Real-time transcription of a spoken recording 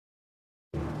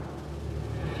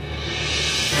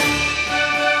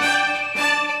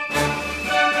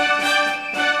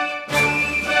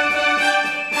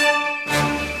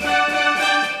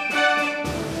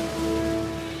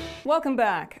Welcome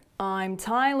back. I'm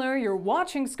Tyler, you're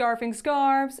watching Scarfing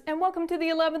Scarves, and welcome to the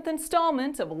 11th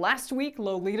installment of Last Week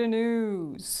Lolita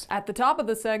News. At the top of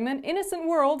the segment, Innocent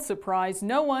World surprised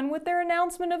no one with their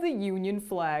announcement of the Union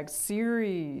Flag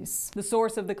series. The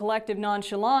source of the collective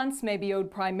nonchalance may be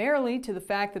owed primarily to the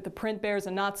fact that the print bears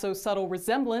a not-so-subtle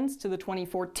resemblance to the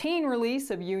 2014 release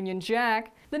of Union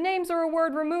Jack. The names are a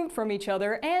word removed from each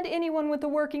other, and anyone with a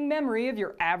working memory of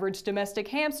your average domestic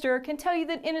hamster can tell you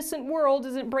that Innocent World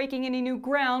isn't breaking any new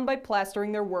ground by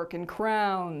plastering their work in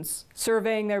crowns.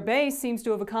 Surveying their base seems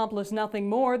to have accomplished nothing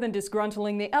more than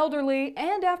disgruntling the elderly,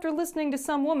 and after listening to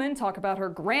some woman talk about her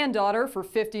granddaughter for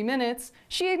 50 minutes,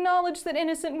 she acknowledged that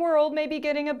Innocent World may be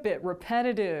getting a bit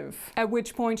repetitive. At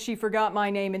which point she forgot my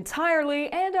name entirely,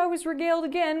 and I was regaled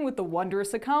again with the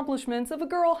wondrous accomplishments of a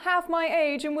girl half my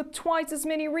age and with twice as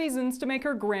many reasons to make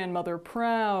her grandmother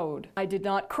proud. I did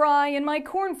not cry in my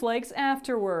cornflakes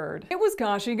afterward. It was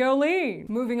Kashi Goli.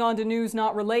 Moving on to news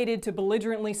not related to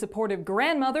belligerently supportive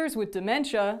grandmothers with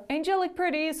dementia, Angelic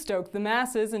Pretty has stoked the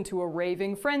masses into a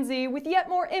raving frenzy with yet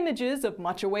more images of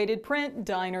much-awaited print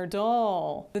Diner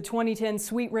Doll. The 2010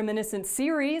 Sweet Reminiscent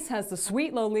series has the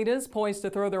sweet Lolitas poised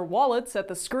to throw their wallets at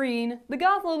the screen. The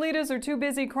goth Lolitas are too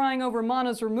busy crying over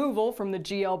Mana's removal from the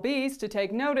GLBs to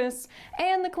take notice,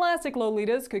 and the classic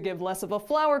Lolitas could give less of a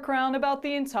flower crown about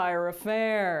the entire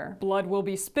affair. Blood will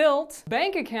be spilt,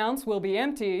 bank accounts will be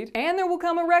emptied, and there will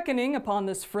come a reckoning upon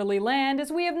this frilly land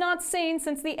as we have not seen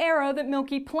since the era that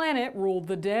Milky Planet ruled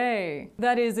the day.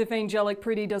 That is, if Angelic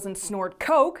Pretty doesn't snort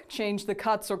coke, change the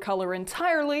cuts or color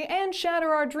entirely, and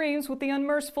shatter our dreams with the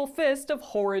unmerciful fist of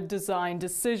horrid design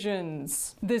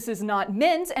decisions. This is not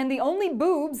mint, and the only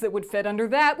boobs that would fit under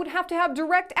that would have to have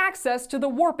direct access to the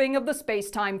warping of the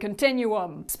space-time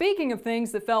continuum. Speaking of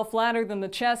things that fell flatter than the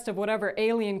chest of whatever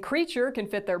alien creature can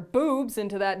fit their boobs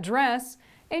into that dress,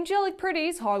 Angelic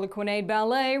Pretty's Harlequinade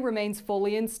Ballet remains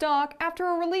fully in stock after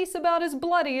a release about as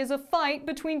bloody as a fight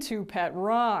between two pet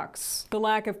rocks. The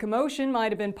lack of commotion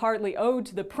might have been partly owed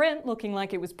to the print looking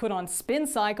like it was put on spin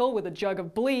cycle with a jug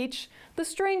of bleach, the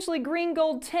strangely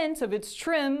green-gold tint of its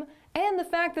trim, and the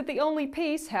fact that the only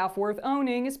piece half worth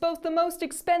owning is both the most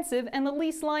expensive and the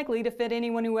least likely to fit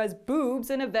anyone who has boobs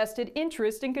and a vested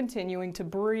interest in continuing to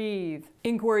breathe.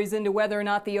 Inquiries into whether or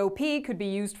not the OP could be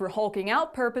used for hulking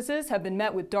out purposes have been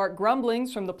met with dark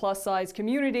grumblings from the plus-size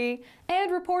community,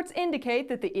 and reports indicate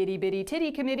that the itty-bitty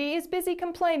titty committee is busy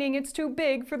complaining it's too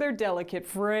big for their delicate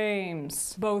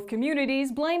frames. Both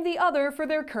communities blame the other for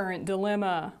their current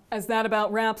dilemma. As that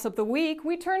about wraps up the week,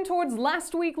 we turn towards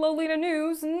Last Week Lolita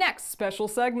News' next special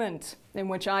segment, in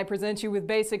which I present you with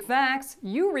basic facts,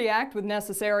 you react with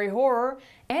necessary horror,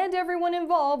 and everyone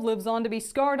involved lives on to be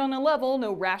scarred on a level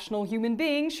no rational human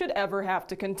being should ever have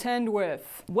to contend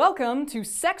with. Welcome to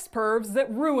Sex Pervs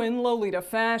That Ruin Lolita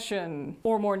Fashion.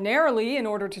 Or more narrowly, in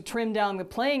order to trim down the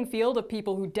playing field of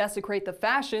people who desecrate the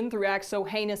fashion through acts so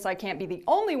heinous I can't be the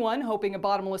only one hoping a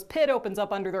bottomless pit opens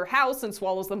up under their house and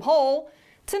swallows them whole,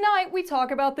 tonight we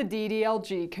talk about the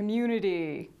DDLG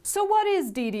community. So what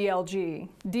is DDLG?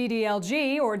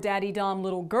 DDLG, or Daddy Dom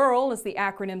Little Girl as the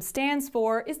acronym stands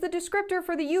for, is the descriptor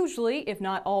for the usually, if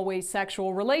not always,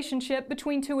 sexual relationship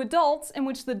between two adults in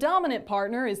which the dominant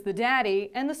partner is the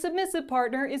daddy and the submissive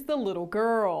partner is the little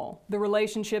girl. The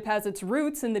relationship has its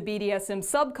roots in the BDSM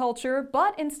subculture,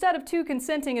 but instead of two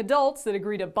consenting adults that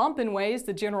agree to bump in ways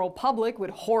the general public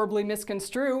would horribly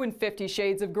misconstrue in 50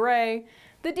 Shades of Grey,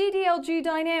 the DDLG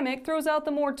dynamic throws out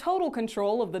the more total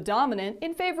control of the dominant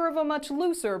in favor of a much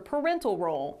looser parental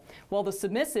role, while the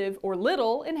submissive, or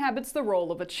little, inhabits the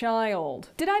role of a child.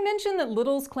 Did I mention that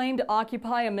littles claim to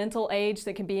occupy a mental age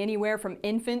that can be anywhere from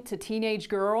infant to teenage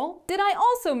girl? Did I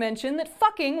also mention that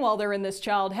fucking while they're in this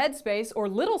child headspace, or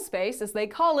little space as they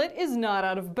call it, is not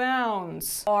out of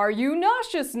bounds? Are you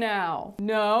nauseous now?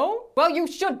 No? Well, you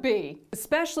should be!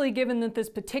 Especially given that this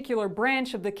particular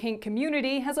branch of the kink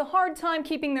community has a hard time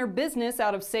keeping their business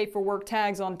out of safe for work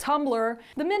tags on Tumblr,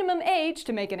 the minimum age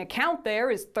to make an account there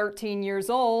is 13 years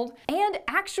old, and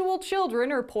actual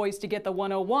children are poised to get the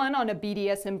 101 on a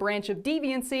BDSM branch of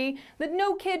deviancy that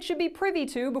no kid should be privy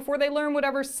to before they learn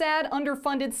whatever sad,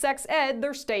 underfunded sex ed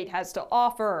their state has to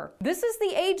offer. This is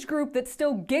the age group that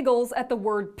still giggles at the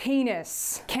word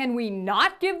penis. Can we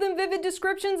not give them vivid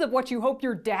descriptions of what you hope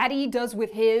your daddy does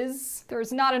with his?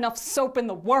 There's not enough soap in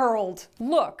the world.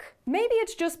 Look, maybe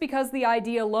it's just because the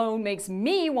idea alone makes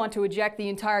me want to eject the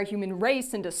entire human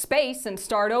race into space and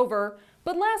start over,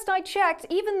 But last I checked,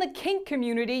 even the kink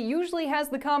community usually has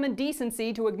the common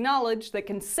decency to acknowledge that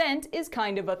consent is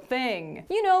kind of a thing.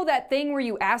 You know that thing where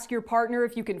you ask your partner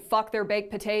if you can fuck their baked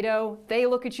potato, they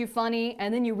look at you funny,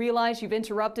 and then you realize you've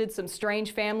interrupted some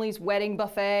strange family's wedding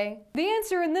buffet? The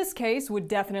answer in this case would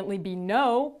definitely be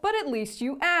no, but at least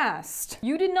you asked.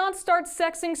 You did not start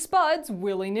sexing spuds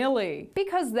willy-nilly,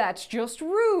 because that's just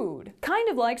rude. Kind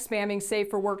of like spamming safe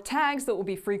for work tags that will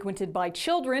be frequented by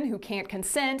children who can't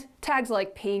consent, tags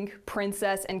like pink,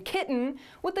 princess, and kitten,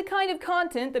 with the kind of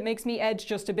content that makes me edge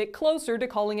just a bit closer to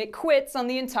calling it quits on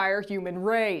the entire human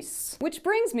race. Which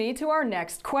brings me to our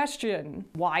next question.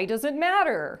 Why does it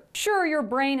matter? Sure, your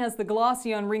brain has the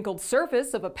glossy, unwrinkled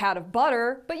surface of a pat of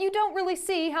butter, but you don't really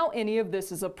see how any of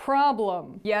this is a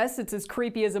problem. Yes, it's as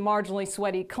creepy as a marginally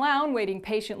sweaty clown waiting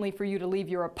patiently for you to leave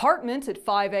your apartment at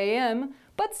 5 a.m.,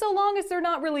 but so long as they're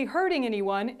not really hurting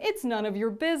anyone, it's none of your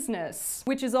business.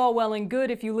 Which is all well and good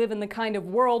if you live in the kind of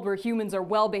world where humans are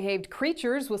well-behaved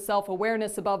creatures with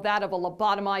self-awareness above that of a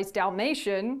lobotomized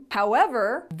Dalmatian.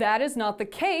 However, that is not the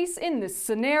case in this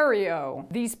scenario.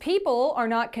 These people are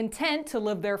not content to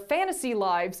live their fantasy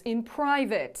lives in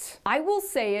private. I will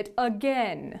say it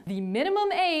again. The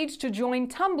minimum age to join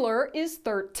Tumblr is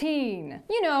 13.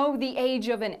 You know, the age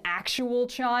of an actual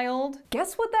child.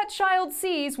 Guess what that child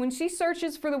sees when she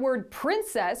searches for the word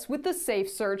princess with the safe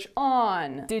search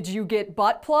on? Did you get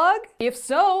butt plug? If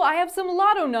so, I have some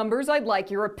lotto numbers I'd like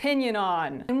your opinion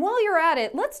on. And while you're at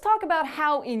it, let's talk about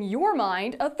how, in your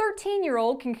mind, a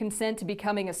 13-year-old can consent to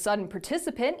becoming a sudden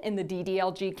participant in the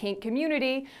DDLG kink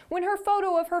community when her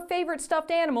photo of her favorite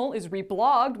stuffed animal is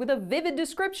reblogged with a vivid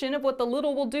description of what the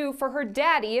little will do for her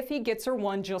daddy if he gets her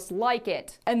one just like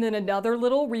it. And then another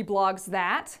little reblogs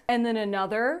that, and then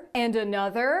another,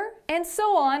 and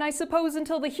so on, I suppose,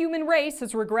 until the human race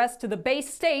has regressed to the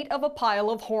base state of a pile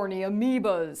of horny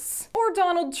amoebas. Or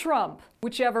Donald Trump,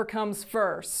 whichever comes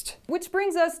first. Which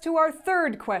brings us to our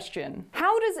third question.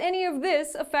 How does any of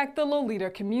this affect the Lolita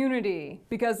community?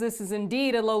 Because this is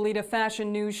indeed a Lolita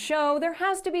fashion news show, there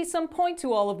has to be some point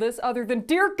to all of this other than,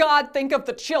 dear God, think of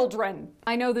the children.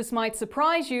 I know this might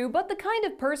surprise you, but the kind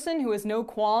of person who has no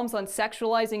qualms on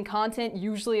sexualizing content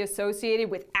usually associated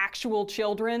with actual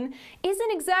children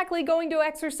isn't exactly going to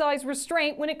exercise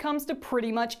restraint when it comes to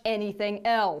pretty much anything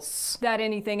else. That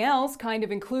anything else kind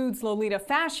of includes Lolita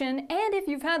fashion, and if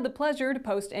you've had the pleasure to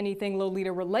post anything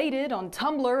Lolita related on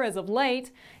Tumblr as of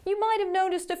late, you might have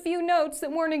noticed a few notes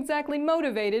that weren't exactly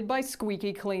motivated by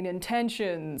squeaky clean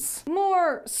intentions.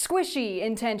 More squishy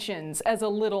intentions, as a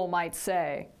little might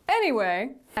say.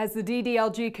 Anyway, as the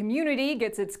DDLG community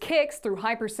gets its kicks through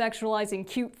hypersexualizing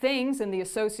cute things and the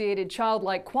associated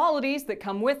childlike qualities that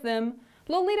come with them,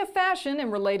 Lolita fashion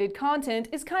and related content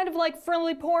is kind of like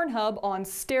friendly Pornhub on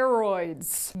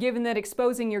steroids. Given that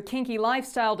exposing your kinky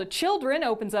lifestyle to children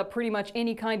opens up pretty much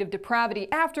any kind of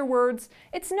depravity afterwards,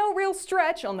 it's no real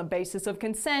stretch on the basis of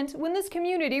consent when this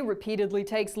community repeatedly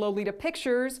takes Lolita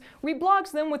pictures,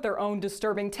 reblogs them with their own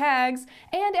disturbing tags,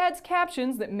 and adds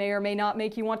captions that may or may not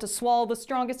make you want to swallow the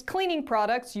strongest cleaning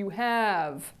products you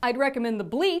have. I'd recommend the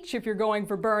bleach if you're going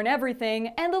for burn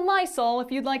everything, and the Lysol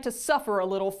if you'd like to suffer a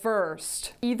little first.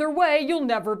 Either way, you'll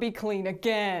never be clean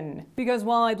again. Because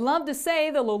while I'd love to say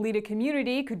the Lolita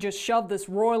community could just shove this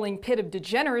roiling pit of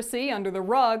degeneracy under the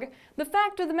rug, the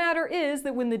fact of the matter is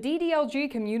that when the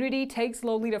DDLG community takes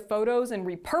Lolita photos and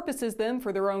repurposes them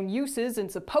for their own uses in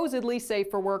supposedly safe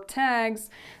for work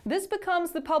tags, this becomes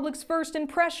the public's first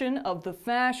impression of the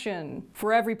fashion.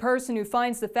 For every person who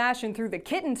finds the fashion through the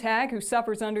kitten tag who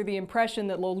suffers under the impression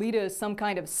that Lolita is some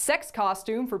kind of sex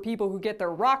costume for people who get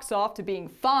their rocks off to being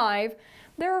 5,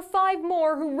 there are 5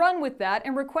 more who run with that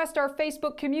and request our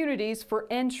Facebook communities for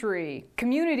entry.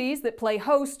 Communities that play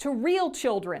host to real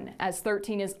children, as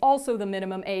 13 is also the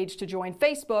minimum age to join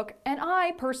Facebook, and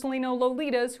I personally know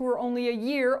Lolitas who are only a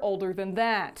year older than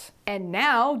that. And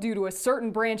now, due to a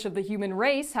certain branch of the human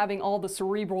race having all the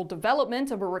cerebral development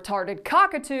of a retarded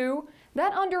cockatoo,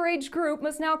 that underage group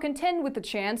must now contend with the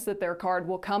chance that their card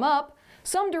will come up.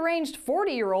 Some deranged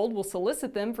 40-year-old will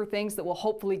solicit them for things that will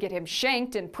hopefully get him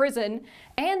shanked in prison,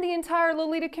 and the entire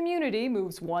Lolita community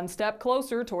moves one step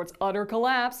closer towards utter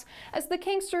collapse as the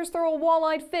kinksters throw a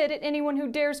wall-eyed fit at anyone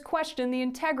who dares question the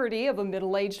integrity of a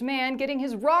middle-aged man getting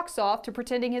his rocks off to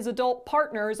pretending his adult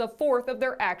partner is a fourth of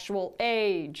their actual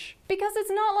age. Because it's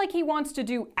not like he wants to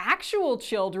do actual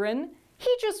children. He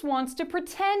just wants to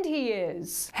pretend he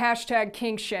is. Hashtag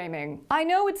kink shaming. I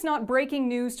know it's not breaking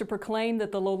news to proclaim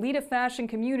that the Lolita fashion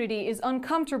community is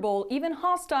uncomfortable, even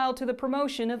hostile to the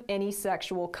promotion of any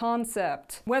sexual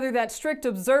concept. Whether that strict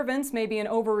observance may be an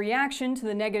overreaction to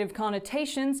the negative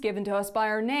connotations given to us by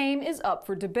our name is up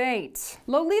for debate.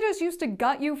 Lolitas used to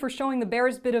gut you for showing the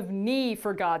barest bit of knee,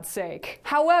 for God's sake.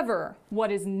 However,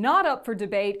 what is not up for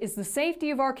debate is the safety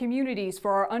of our communities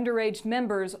for our underage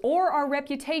members or our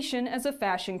reputation as a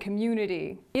fashion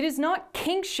community. It is not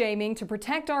kink shaming to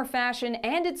protect our fashion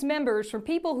and its members from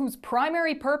people whose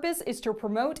primary purpose is to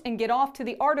promote and get off to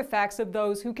the artifacts of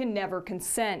those who can never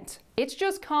consent. It's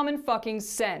just common fucking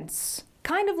sense.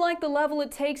 Kind of like the level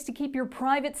it takes to keep your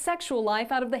private sexual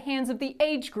life out of the hands of the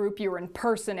age group you're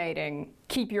impersonating.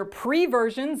 Keep your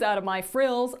pre-versions out of my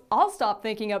frills. I'll stop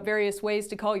thinking up various ways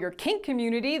to call your kink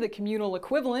community the communal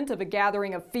equivalent of a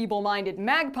gathering of feeble-minded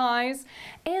magpies,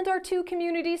 and our two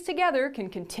communities together can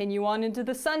continue on into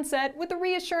the sunset with the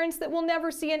reassurance that we'll never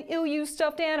see an ill-used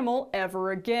stuffed animal ever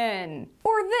again.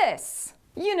 Or this,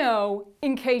 you know,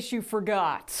 in case you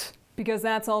forgot. Because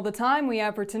that's all the time we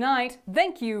have for tonight.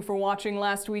 Thank you for watching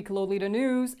Last Week Lolita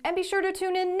News, and be sure to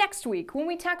tune in next week when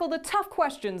we tackle the tough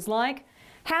questions like,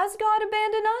 has God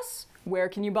abandoned us? Where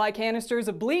can you buy canisters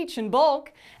of bleach in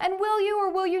bulk? And will you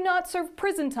or will you not serve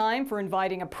prison time for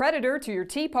inviting a predator to your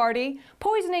tea party,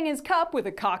 poisoning his cup with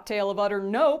a cocktail of utter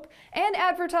nope, and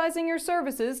advertising your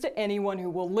services to anyone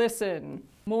who will listen?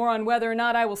 More on whether or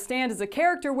not I will stand as a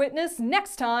character witness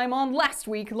next time on Last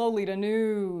Week Lolita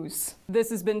News.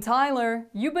 This has been Tyler,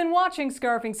 you've been watching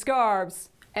Scarfing Scarves,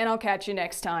 and I'll catch you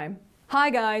next time. Hi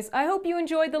guys, I hope you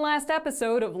enjoyed the last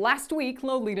episode of Last Week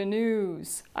Lolita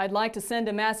News. I'd like to send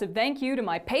a massive thank you to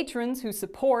my patrons whose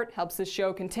support helps this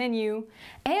show continue.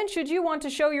 And should you want to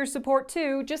show your support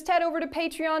too, just head over to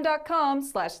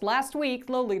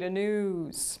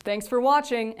patreon.com/lastweeklolitanews. Thanks for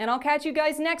watching, and I'll catch you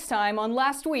guys next time on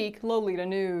Last Week Lolita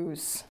News.